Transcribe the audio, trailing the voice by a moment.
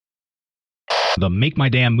The Make My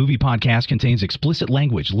Damn Movie podcast contains explicit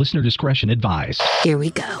language. Listener discretion advised. Here we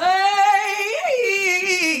go. Make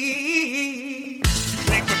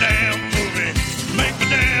my damn movie. Make my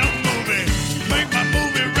damn movie. Make my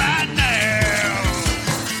movie right now.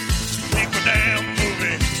 Make my damn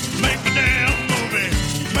movie. Make my damn movie.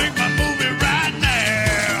 Make my movie right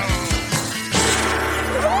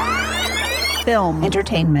now. Film,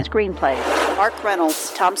 entertainment, screenplay. Mark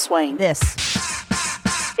Reynolds, Tom Swain. This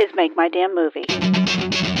is Make My Damn Movie.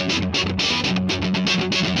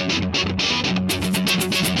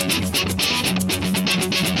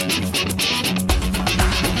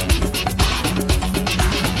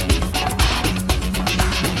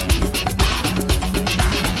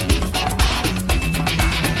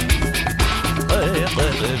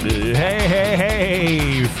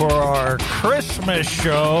 Hey, for our Christmas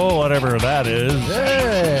show, whatever that is.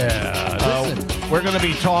 We're going to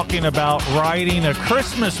be talking about writing a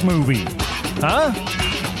Christmas movie. Huh?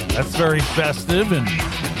 That's very festive and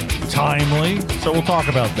timely, so we'll talk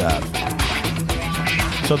about that.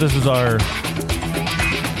 So this is our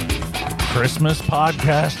Christmas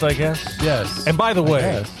podcast, I guess? Yes. And by the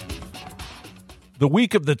way, the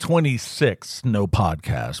week of the 26th, no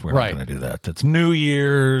podcast. We're not going to do that. It's New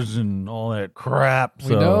Year's and all that crap.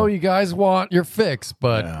 We know you guys want your fix,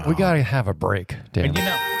 but we got to have a break. Damn And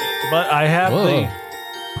it. but I have the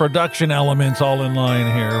production elements all in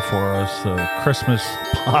line here for us. The Christmas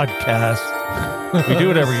podcast. We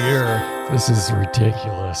do it every year. This is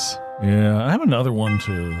ridiculous. Yeah, I have another one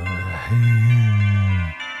too.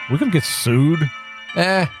 We can get sued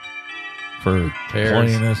for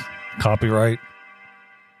playing this copyright.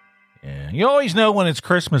 Yeah, you always know when it's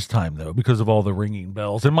Christmas time, though, because of all the ringing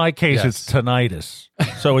bells. In my case, it's tinnitus,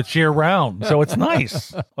 so it's year-round, so it's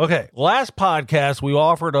nice. Okay, last podcast, we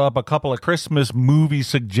offered up a couple of Christmas movie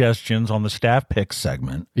suggestions on the Staff Picks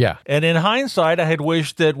segment. Yeah. And in hindsight, I had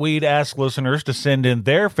wished that we'd ask listeners to send in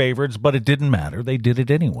their favorites, but it didn't matter. They did it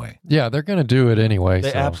anyway. Yeah, they're going to do it anyway. They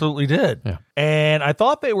so. absolutely did. Yeah. And I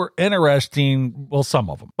thought they were interesting, well, some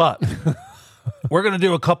of them, but... We're going to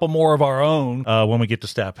do a couple more of our own when we get to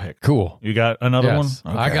Stat Pick. Cool. You got another one?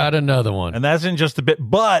 Okay. I got another one. And that's in just a bit.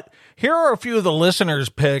 But here are a few of the listeners'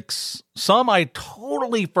 picks. Some I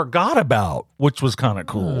totally forgot about, which was kind of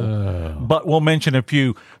cool. But we'll mention a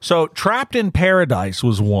few. So Trapped in Paradise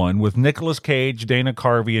was one with Nicolas Cage, Dana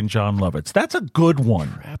Carvey, and John Lovitz. That's a good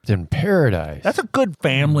one. Trapped in Paradise. That's a good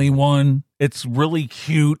family one. It's really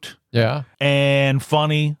cute. Yeah. And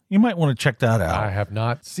funny. You might want to check that out. I have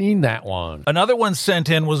not seen that one. Another one sent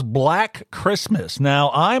in was Black Christmas.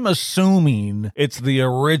 Now, I'm assuming it's the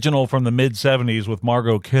original from the mid-'70s with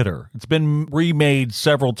Margot Kidder. It's been remade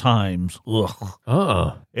several times.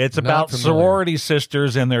 Ugh. It's about sorority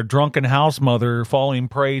sisters and their drunken house mother falling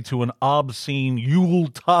prey to an obscene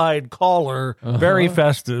Yuletide caller. Very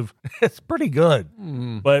festive. It's pretty good.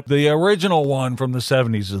 But the original one from the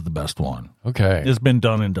 70s is the best one. Okay. It's been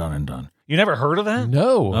done and done and done. You never heard of that?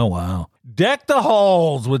 No. Oh, wow. Deck the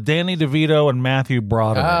Halls with Danny DeVito and Matthew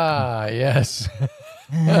Broderick. Ah, yes.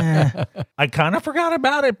 I kind of forgot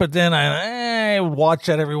about it, but then I would watch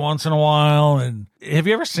that every once in a while. And have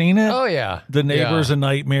you ever seen it? Oh, yeah. The Neighbor's a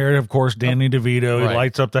Nightmare. Of course, Danny DeVito, he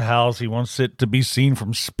lights up the house. He wants it to be seen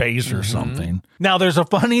from space or something. Now, there's a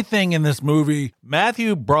funny thing in this movie.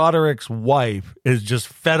 Matthew Broderick's wife is just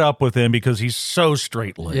fed up with him because he's so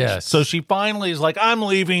straight-laced. Yes. So she finally is like, I'm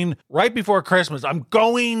leaving right before Christmas. I'm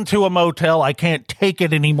going to a motel. I can't take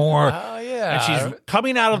it anymore. Oh, yeah. And she's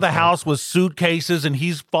coming out of the house with suitcases, and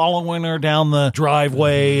he's following her down the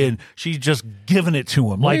driveway, and she's just giving it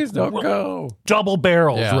to him. Please don't go. Double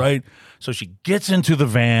barrels, Yeah. right? So she gets into the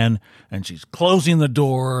van, and she's closing the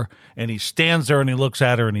door, and he stands there, and he looks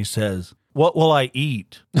at her, and he says, "What will I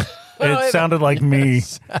eat?" It sounded like me.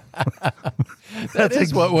 That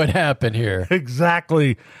is what would happen here.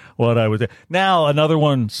 Exactly what I would do. Now, another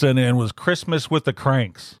one sent in was Christmas with the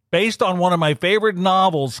Cranks. Based on one of my favorite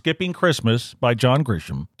novels, Skipping Christmas by John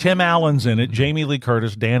Grisham. Tim Allen's in it, Jamie Lee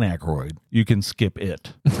Curtis, Dan Aykroyd. You can skip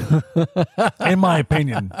it. In my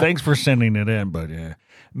opinion. Thanks for sending it in, but yeah.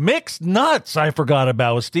 Mixed Nuts, I forgot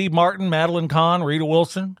about, with Steve Martin, Madeline Kahn, Rita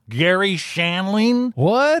Wilson, Gary Shandling.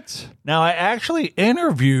 What? Now, I actually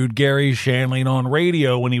interviewed Gary Shandling on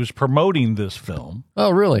radio when he was promoting this film.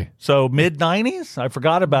 Oh, really? So mid-'90s? I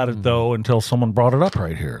forgot about it, though, until someone brought it up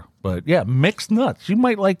right here. But yeah, Mixed Nuts. You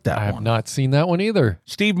might like that I one. have not seen that one either.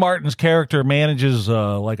 Steve Martin's character manages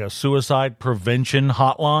like a suicide prevention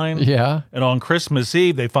hotline. Yeah. And on Christmas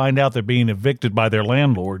Eve, they find out they're being evicted by their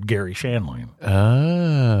landlord, Gary Shandling.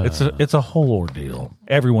 Ah. It's a whole ordeal.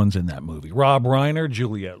 Everyone's in that movie. Rob Reiner,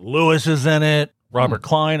 Juliette Lewis is in it. Robert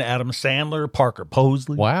Klein, Adam Sandler, Parker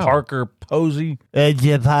Posey. Wow. Parker Posey.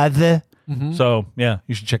 So, yeah,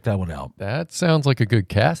 you should check that one out. That sounds like a good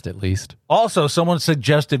cast, at least. Also, someone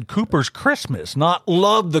suggested Cooper's Christmas, not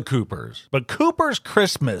Love the Coopers, but Cooper's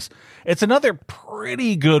Christmas. It's another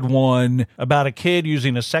pretty good one about a kid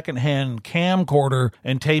using a secondhand camcorder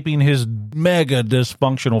and taping his mega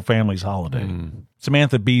dysfunctional family's holiday.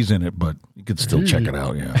 Samantha Bee's in it, but you could still check it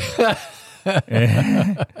out, yeah.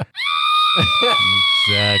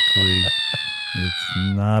 Exactly. It's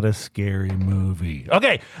not a scary movie.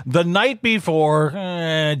 Okay, The Night Before,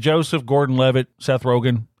 Joseph Gordon-Levitt, Seth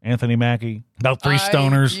Rogen, Anthony Mackie, about three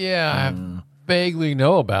stoners. I vaguely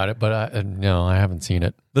know about it, but no, I haven't seen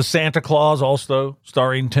it. The Santa Claus, also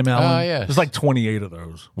starring Tim Allen. Yes. There's like 28 of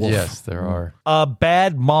those. Wolf. Yes, there are.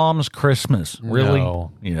 Bad Mom's Christmas. Really?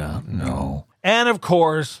 No. Yeah, no. And of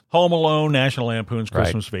course, Home Alone, National Lampoon's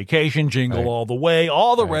Christmas Vacation, Jingle All the Way,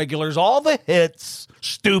 all the regulars, all the hits.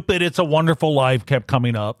 Stupid, It's a Wonderful Life kept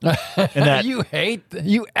coming up. And that, You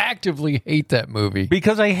actively hate that movie.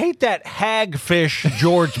 because I hate that hagfish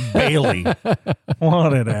George Bailey.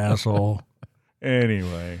 What an asshole.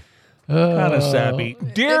 Anyway. Kind of sappy.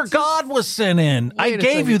 Dear God was sent in. I Wait a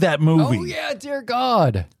gave second. you that movie Oh, yeah, dear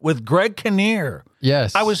God. with Greg Kinnear.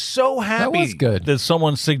 Yes. I was so happy was good. that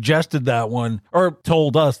someone suggested that one or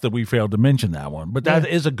told us that we failed to mention that one. But that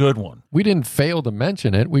is a good one. We didn't fail to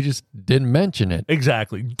mention it. We just didn't mention it.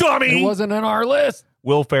 Exactly. Dummy! It wasn't on our list.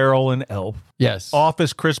 Will Ferrell and Elf. Yes.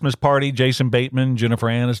 Office Christmas Party, Jason Bateman, Jennifer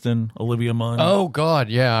Aniston, Olivia Munn. Oh, God.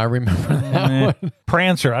 Yeah, I remember that one.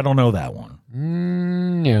 Prancer, I don't know that one.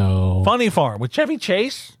 No. Funny Farm with Chevy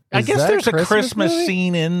Chase. I Is guess that there's a Christmas Christmas movie?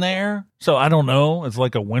 scene in there. So I don't know. It's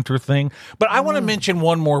like a winter thing. But I want to mention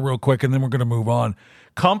one more real quick and then we're going to move on.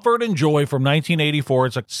 Comfort and Joy from 1984.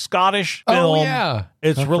 It's a Scottish film. Oh, yeah.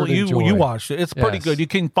 It's Comfort really, and you Joy. watched it. It's pretty Yes. good. You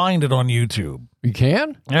can find it on YouTube. You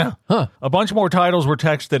can? Yeah. Huh. A bunch more titles were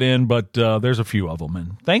texted in, but there's a few of them.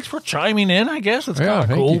 And thanks for chiming in, I guess. It's Yeah, kind of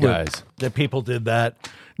thank cool you that, guys. that people did that.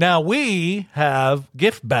 Now, we have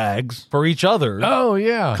gift bags for each other. Oh,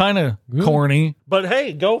 yeah. Kind of corny, but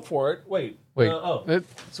hey, go for it. Wait. Wait. oh,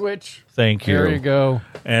 Switch. thank you. There you go.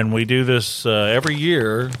 And we do this every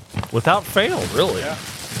year without fail, really. Yeah.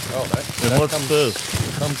 Oh, And what's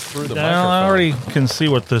this? comes through the Now, I already can see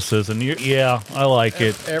what this is, and yeah, I like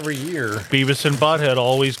it. every year. Beavis and Butthead,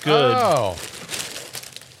 always good. Oh.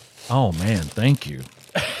 Oh man, thank you.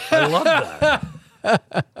 I love that.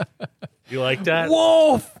 You like that?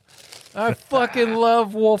 Wolf. I fucking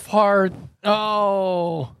love Wolfhard.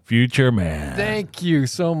 Oh, Future man. thank you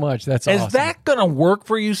so much. That's Is awesome. that gonna work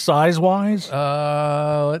for you size wise?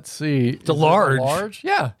 Let's see. It's a large. Large?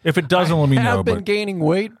 Yeah. If it doesn't, let me I know. have been But gaining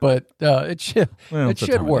weight, but it should Well, it it's the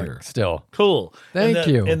should time of year. work still. cool. Thank And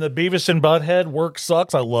the- you. And the Beavis and Butthead work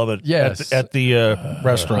sucks. I love it. Yes. At the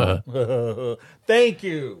restaurant. Thank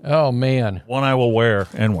you. Oh man, One I will wear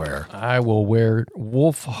and wear. I will wear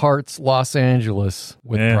Wolfhart's Los Angeles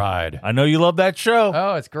with Yeah. pride. I know you love that show.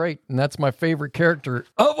 Oh, it's great, and that's my favorite character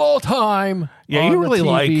of all time. Yeah, on you the really TV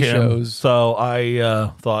like him. shows. So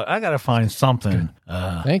I thought I got to find something.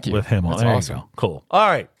 Thank you. With him on. That's There you awesome. go. Cool. All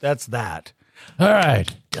right, that's that. All right,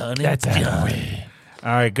 Done. that's and out of the done. way. All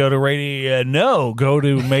right, go to radio. No, go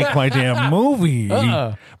to Make My Damn Movie.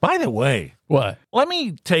 By the way, What? let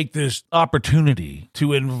me take this opportunity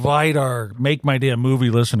to invite our Make My Damn Movie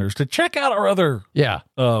listeners to check out our other Yeah,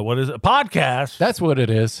 what is it? Podcast. that's what it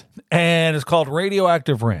is. And it's called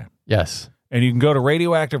Radioactive Rant. Yes. And you can go to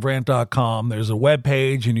radioactiverant.com. There's a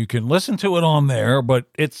webpage and you can listen to it on there, but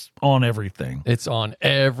it's on everything. It's on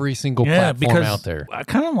every single Yeah, platform because out there. I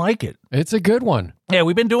kind of like it. It's a good one. Yeah,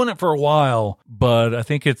 we've been doing it for a while, but I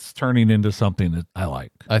think it's turning into something that I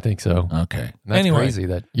like. I think so. Okay. That's anyway, crazy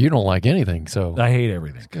that you don't like anything. So I hate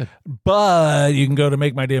everything. good. But you can go to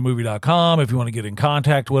makemydamnmovie.com if you want to get in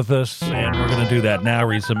contact with us. And we're going to do that now.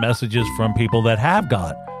 Read some messages from people that have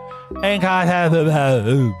got. And I have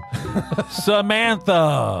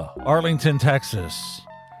Samantha, Arlington, Texas.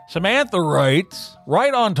 Samantha writes,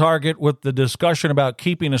 right on target with the discussion about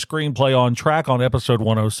keeping a screenplay on track on episode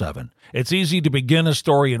 107. It's easy to begin a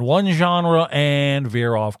story in one genre and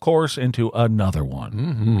veer off course into another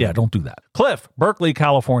one. Yeah, don't do that. Cliff, Berkeley,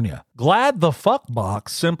 California. Glad the fuck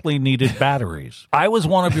box simply needed batteries. I was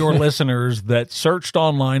one of your listeners that searched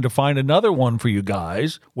online to find another one for you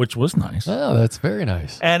guys, which was nice. Oh, that's very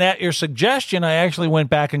nice. And at your suggestion, I actually went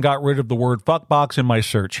back and got rid of the word fuckbox in my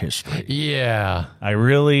search history. Yeah. I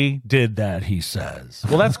really did that, he says.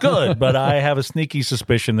 Well, that's good, but I have a sneaky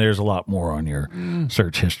suspicion there's a lot more on your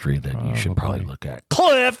search history that you should probably look at.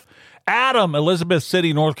 Cliff, Adam, Elizabeth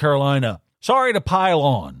City, North Carolina. Sorry to pile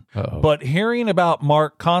on, but hearing about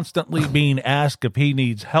Mark constantly being asked if he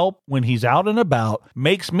needs help when he's out and about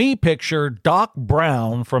makes me picture Doc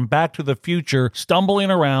Brown from Back to the Future stumbling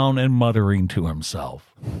around and muttering to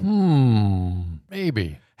himself.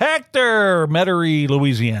 Maybe. Hector, Metairie,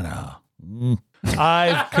 Louisiana.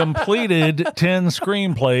 I've completed 10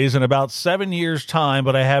 screenplays in about 7 years' time,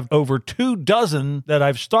 but I have over 24 that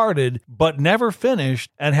I've started but never finished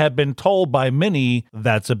and have been told by many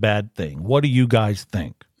that's a bad thing. What do you guys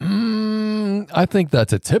think? I think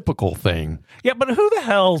that's a typical thing. Yeah, but who the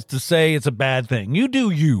hell's to say it's a bad thing? You do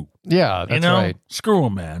you. Yeah, that's right. Screw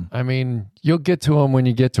them, man. I mean, you'll get to them when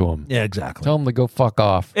you get to them. Yeah, exactly. Tell them to go fuck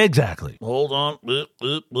off. Exactly. Hold on.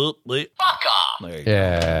 Fuck off. There you go.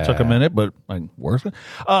 Yeah. Took a minute, but worth it.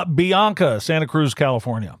 Bianca, Santa Cruz,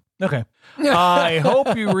 California. Okay. I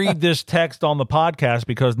hope you read this text on the podcast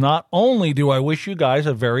because not only do I wish you guys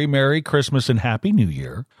a very Merry Christmas and Happy New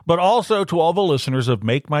Year, but also to all the listeners of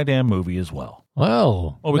Make My Damn Movie as well.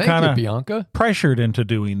 Well, we thank kind you, of Bianca. pressured into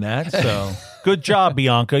doing that. So good job,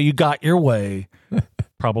 Bianca. You got your way.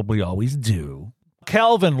 Probably always do.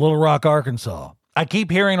 Kelvin, Little Rock, Arkansas. I keep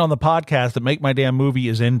hearing on the podcast that Make My Damn Movie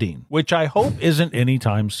is ending, which I hope isn't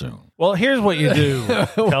anytime soon. Well, here's what you do,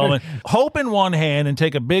 Kelvin. Hope in one hand and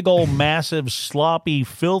take a big old massive sloppy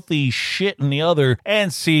filthy shit in the other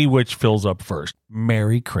and see which fills up first.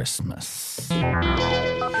 Merry Christmas.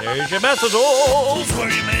 There's your message. Those were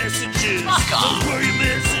your messages. Those were your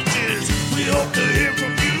messages. We hope to hear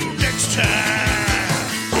from you next time.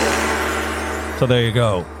 So there you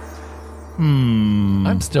go.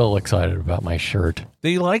 I'm still excited about my shirt. Do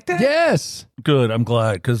you like that? Yes. Good. I'm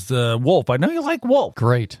glad because Wolf, I know you like Wolf.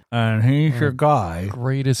 Great. And he's your guy.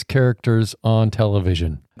 Greatest characters on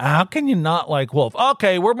television. How can you not like Wolf?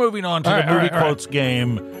 Okay, we're moving on to the movie quotes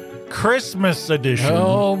game, Christmas edition.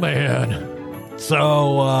 Oh, man.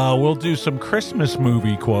 So we'll do some Christmas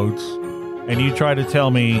movie quotes, and you try to tell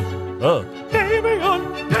me,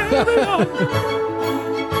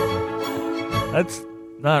 That's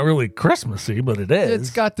not really Christmassy, but it is. It's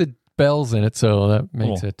got the bells in it, so that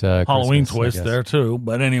makes it Halloween Christmas, twist there too.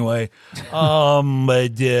 But anyway,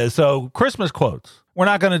 so Christmas quotes. We're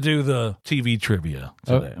not going to do the TV trivia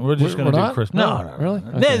today. We're just going to do Christmas. No, really?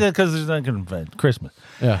 Because there's not going to Christmas.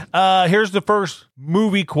 Yeah. Here's the first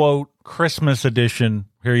movie quote, Christmas edition.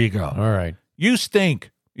 Here you go. All right. You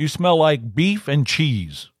stink. You smell like beef and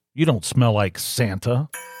cheese. You don't smell like Santa.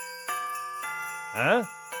 Huh?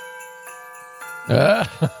 Do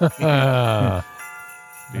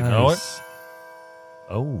you know it?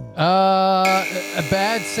 Oh. A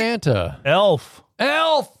bad Santa. Elf.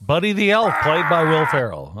 Elf. Buddy the Elf, played by Will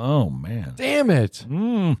Ferrell. Oh, man. Damn it.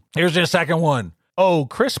 Here's your second one. Oh,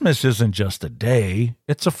 Christmas isn't just a day.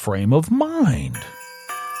 It's a frame of mind.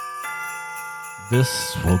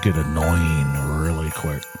 This will get annoying really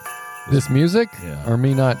quick. This music? Yeah. Or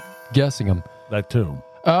me not guessing them? That too.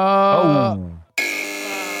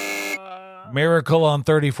 Miracle on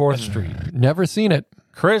 34th Street. Never seen it.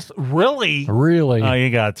 Chris, really? Really? Oh, you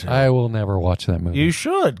got to. I will never watch that movie. You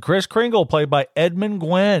should. Chris Kringle, played by Edmund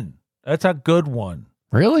Gwenn. That's a good one.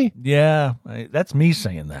 Really? Yeah, that's me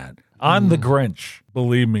saying that. I'm the Grinch.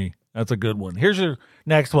 Believe me, that's a good one. Here's your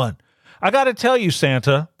next one. I got to tell you,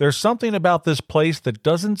 Santa, there's something about this place that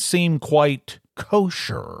doesn't seem quite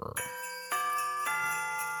kosher.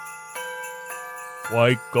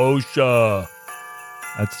 Quite kosher.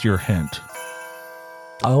 That's your hint.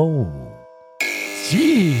 Oh.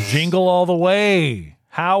 Jeez. Jingle All the Way.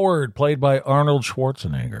 Howard, played by Arnold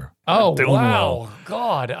Schwarzenegger. Oh, Doing wow. well.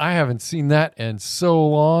 God, I haven't seen that in so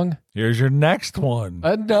long. Here's your next one.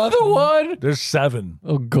 Another one? There's 7.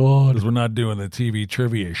 Oh, God. Because we're not doing the TV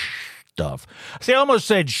trivia stuff. See, I almost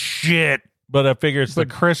said shit, but I figure it's the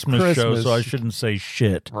Christmas show, so I shouldn't say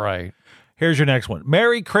shit. Right. Here's your next one.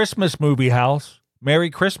 Merry Christmas, Movie House.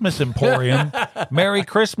 Merry Christmas, Emporium. Merry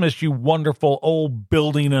Christmas, you wonderful old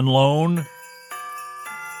building and loan.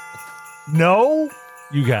 No?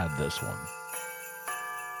 You got this one.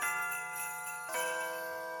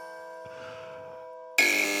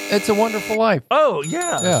 It's a Wonderful Life. Oh,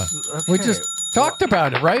 yeah. Yeah. Okay. We just talked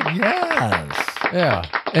about it, right? Yes. Yeah.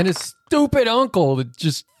 And his stupid uncle that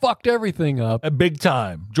just fucked everything up. A big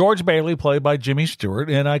time. George Bailey, played by Jimmy Stewart,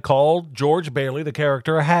 and I called George Bailey, the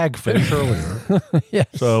character, a hagfish earlier. Yes.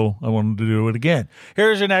 So I wanted to do it again.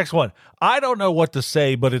 Here's your next one. I don't know what to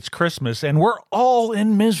say, but it's Christmas, and we're all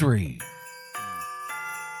in misery.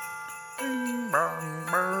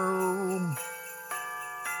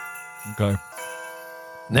 Okay.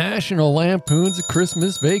 National Lampoon's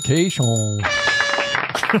Christmas Vacation.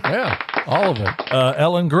 Yeah, all of it.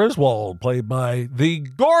 Ellen Griswold, played by the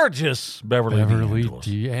gorgeous Beverly Beverly D'Angelo.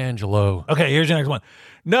 D'Angelo. Okay, here's your next one.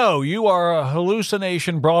 No, you are a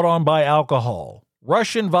hallucination brought on by alcohol.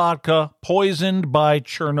 Russian vodka poisoned by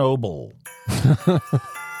Chernobyl.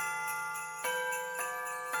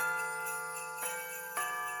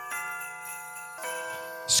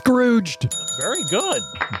 Scrooged. Very good.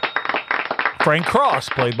 Frank Cross,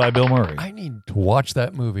 played by Bill Murray. I need to watch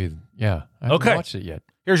that movie. Yeah, I haven't Okay. watched it yet.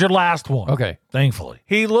 Here's your last one. Okay. Thankfully.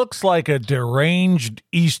 He looks like a deranged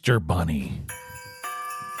Easter bunny.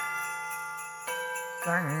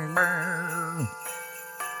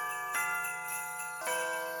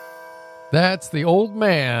 That's the old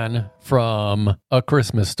man from A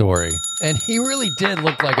Christmas Story. And he really did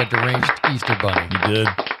look like a deranged Easter bunny. He did.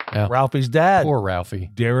 Yeah. Ralphie's dad. Poor Ralphie.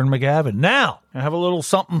 Darren McGavin. Now, I have a little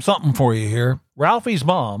something for you here. Ralphie's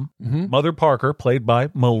mom, Mother Parker, played by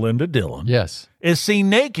Melinda Dillon, Yes. is seen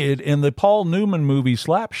naked in the Paul Newman movie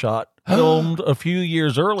Slapshot, filmed a few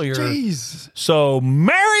years earlier. Jeez. So,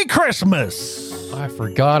 Merry Christmas! I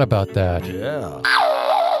forgot about that. Yeah.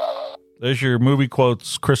 There's your Movie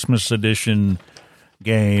Quotes Christmas edition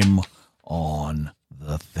game on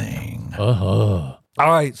the thing. Uh-huh. All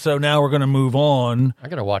right, so now we're going to move on. I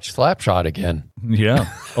got to watch Slapshot again.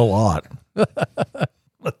 Yeah, a lot.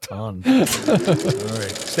 A ton. All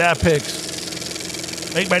right. Stat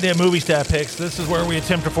picks. Make My Damn Movie Stat Picks. This is where we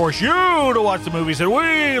attempt to force you to watch the movies that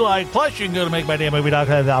we like. Plus, you can go to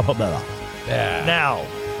MakeMyDamnMovie.com. Yeah. Now,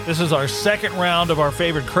 this is our second round of our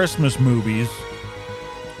favorite Christmas movies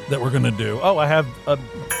that we're going to do. Oh, I have a...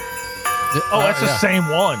 Oh, that's the same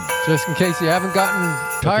one. Just in case you haven't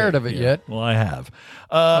gotten tired of it yet. Well, I have.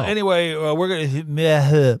 Anyway, we're going to hit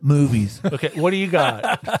movies. Okay, what do you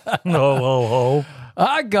got?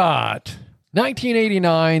 I got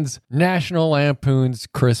 1989's National Lampoon's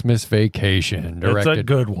Christmas Vacation, That's directed a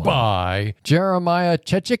good one. by Jeremiah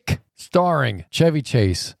Chechik, starring Chevy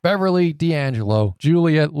Chase, Beverly D'Angelo,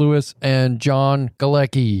 Juliette Lewis, and John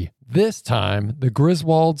Galecki. This time, the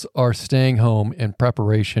Griswolds are staying home in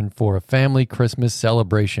preparation for a family Christmas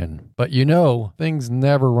celebration. But you know, things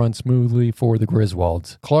never run smoothly for the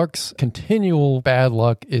Griswolds. Clark's continual bad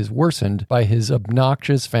luck is worsened by his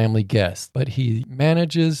obnoxious family guests, but he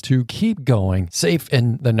manages to keep going, safe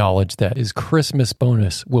in the knowledge that his Christmas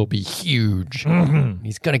bonus will be huge.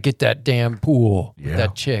 He's going to get that damn pool with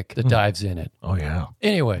that chick that dives in it. Oh, yeah.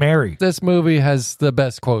 Anyway, Mary. This movie has the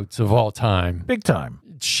best quotes of all time. Big time.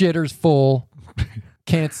 Shitter's full.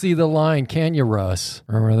 Can't see the line, can you, Russ?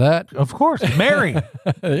 Remember that? Of course. Mary.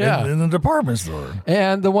 Yeah. In the department store.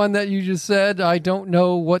 And the one that you just said, I don't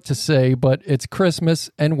know what to say, but it's Christmas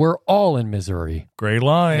and we're all in misery. Great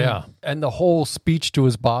line. Yeah. And the whole speech to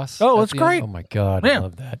his boss. Oh, at it's the end. great. Oh, my God. I Yeah.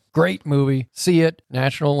 love that. Great movie. See it.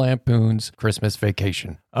 National Lampoon's Christmas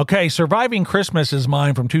Vacation. Okay, Surviving Christmas is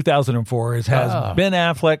mine from 2004. It has Ben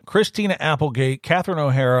Affleck, Christina Applegate, Catherine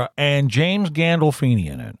O'Hara, and James Gandolfini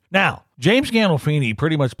in it. Now, James Gandolfini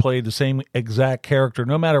pretty much played the same exact character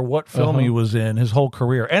no matter what film he was in his whole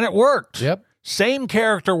career, and it worked. Yep. Same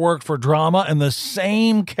character worked for drama, and the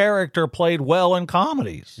same character played well in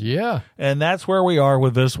comedies. Yeah. And that's where we are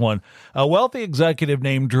with this one. A wealthy executive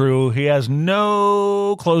named Drew, he has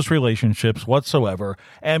no close relationships whatsoever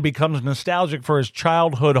and becomes nostalgic for his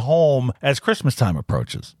childhood home as Christmas time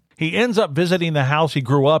approaches. He ends up visiting the house he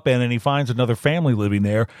grew up in and he finds another family living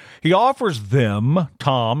there. He offers them,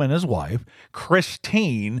 Tom and his wife,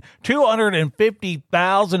 Christine,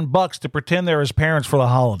 $250,000 to pretend they're his parents for the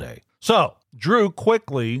holiday. So, Drew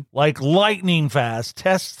quickly, like lightning fast,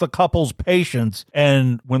 tests the couple's patience.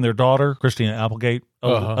 And when their daughter, Christina Applegate,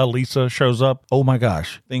 Elisa, shows up, oh my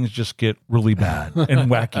gosh, things just get really bad and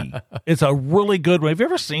wacky. It's a really good one. Have you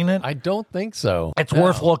ever seen it? I don't think so. It's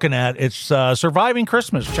worth looking at. It's Surviving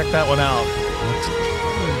Christmas. Check that one out.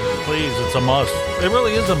 Please, it's a must. It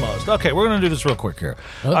really is a must. Okay, we're going to do this real quick here.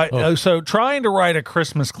 So trying to write a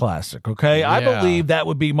Christmas classic, okay? I Yeah. believe that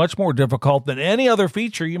would be much more difficult than any other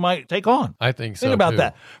feature you might take on. I think so. Think about too.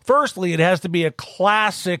 that. Firstly, it has to be a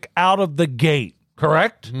classic out of the gate,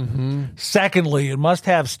 correct? Mm-hmm. Secondly, it must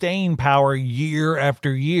have staying power year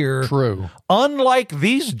after year. True. Unlike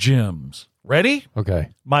these gems. Ready? Okay.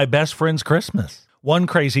 My Best Friend's Christmas, One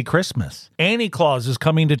Crazy Christmas, Annie Claus is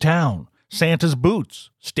Coming to Town, Santa's Boots,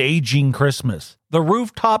 Staging Christmas, The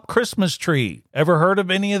Rooftop Christmas Tree. Ever heard of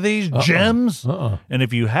any of these gems? And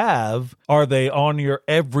if you have, are they on your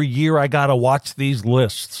every year I gotta watch these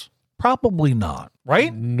lists? Probably not,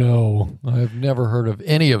 right? No, I've never heard of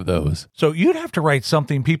any of those. So you'd have to write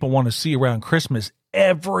something people want to see around Christmas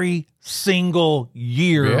every single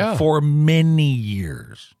year for many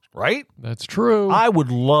years, right? That's true. I would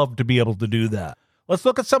love to be able to do that. let's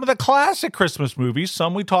look at some of the classic Christmas movies.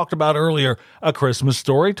 Some we talked about earlier. A Christmas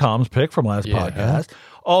Story, Tom's pick from last podcast.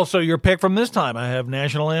 Also, your pick from this time, I have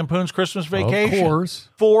National Lampoon's Christmas Vacation. Of course.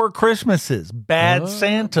 4 Christmases, Bad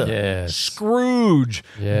Santa, yes. Scrooge.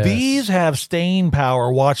 Yes. These have staying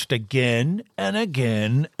power, watched again and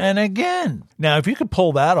again and again. Now, if you could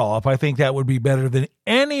pull that off, I think that would be better than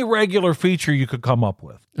any regular feature you could come up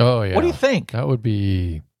with. Oh, yeah. What do you think? That would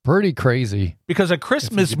be pretty crazy. Because a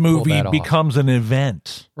Christmas could pull movie that off. becomes an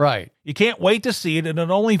event. Right. You can't wait to see it, and it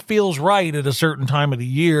only feels right at a certain time of the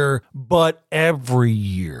year, but every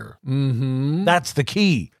year. Mm-hmm. That's the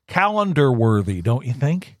key. Calendar worthy, don't you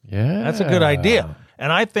think? Yeah. That's a good idea.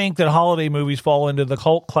 And I think that holiday movies fall into the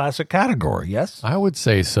cult classic category, yes? I would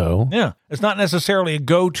say so. Yeah. It's not necessarily a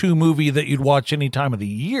go-to movie that you'd watch any time of the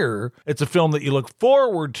year. It's a film that you look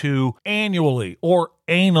forward to annually or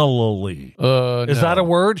annually. Is that a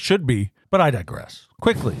word? Should be. But I digress.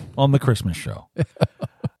 Quickly on the Christmas show.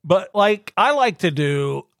 But like I like to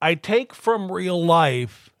do, I take from real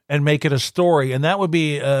life and make it a story. And that would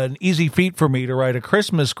be an easy feat for me to write a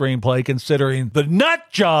Christmas screenplay considering the nut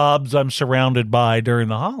jobs I'm surrounded by during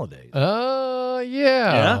the holidays.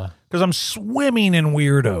 Yeah. Because I'm swimming in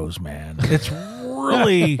weirdos, man. It's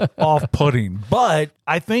really off-putting. But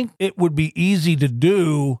I think it would be easy to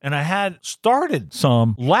do. And I had started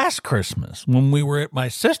some last Christmas when we were at my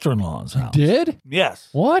sister-in-law's house. Did? Yes.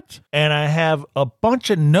 What? And I have a bunch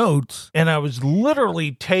of notes, and I was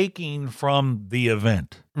literally taking from the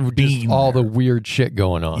event. Just all the weird shit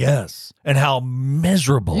going on. Yes. And how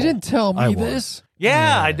miserable You didn't tell I me was. this.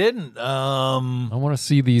 Yeah, I didn't. I want to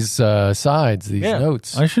see these sides, these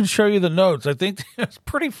notes. I should show you the notes. I think it's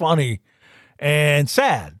pretty funny and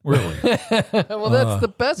sad, really. Well, that's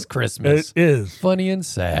the best Christmas. It is. Funny and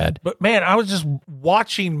sad. But man, I was just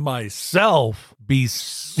watching myself be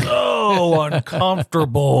so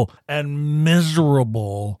uncomfortable and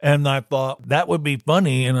miserable. And I thought that would be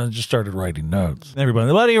funny. And I just started writing notes.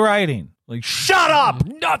 Everybody, what are you writing? Like, shut up!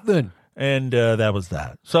 Nothing. And that was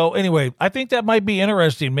that. So anyway, I think that might be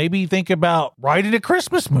interesting. Maybe think about writing a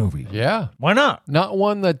Christmas movie. Yeah. Why not? Not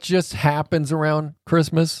one that just happens around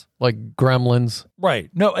Christmas, like Gremlins.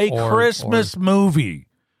 Right. No, a Or- Christmas movie.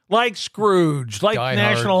 Like Scrooge, like Die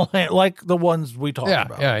National, like the ones we talked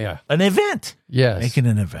about. Yeah. An event. Yes. Making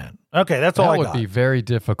an event. Okay, that's all that I would got. be very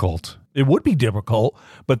difficult. It would be difficult,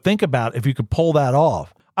 but think about if you could pull that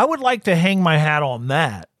off. I would like to hang my hat on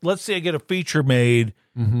that. Let's say I get a feature made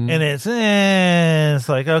and it's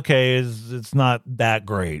like, okay, it's not that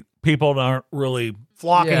great. People aren't really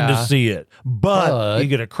flocking to see it. But you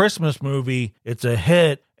get a Christmas movie, it's a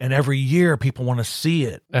hit, and every year people want to see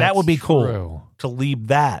it. That That's would be cool true. to leave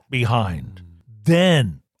that behind.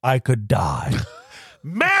 Then I could die.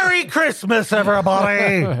 Merry Christmas,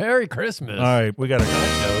 everybody. Merry Christmas. All right, we got a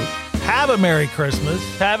note. Have a Merry Christmas.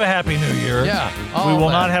 Have a Happy New Year. Yeah, We all will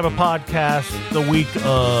that. not have a podcast the week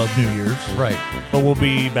of New Year's, Right. but we'll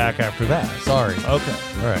be back after that. Sorry. Okay. All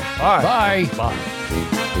right. All right. Bye.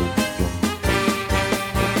 Bye.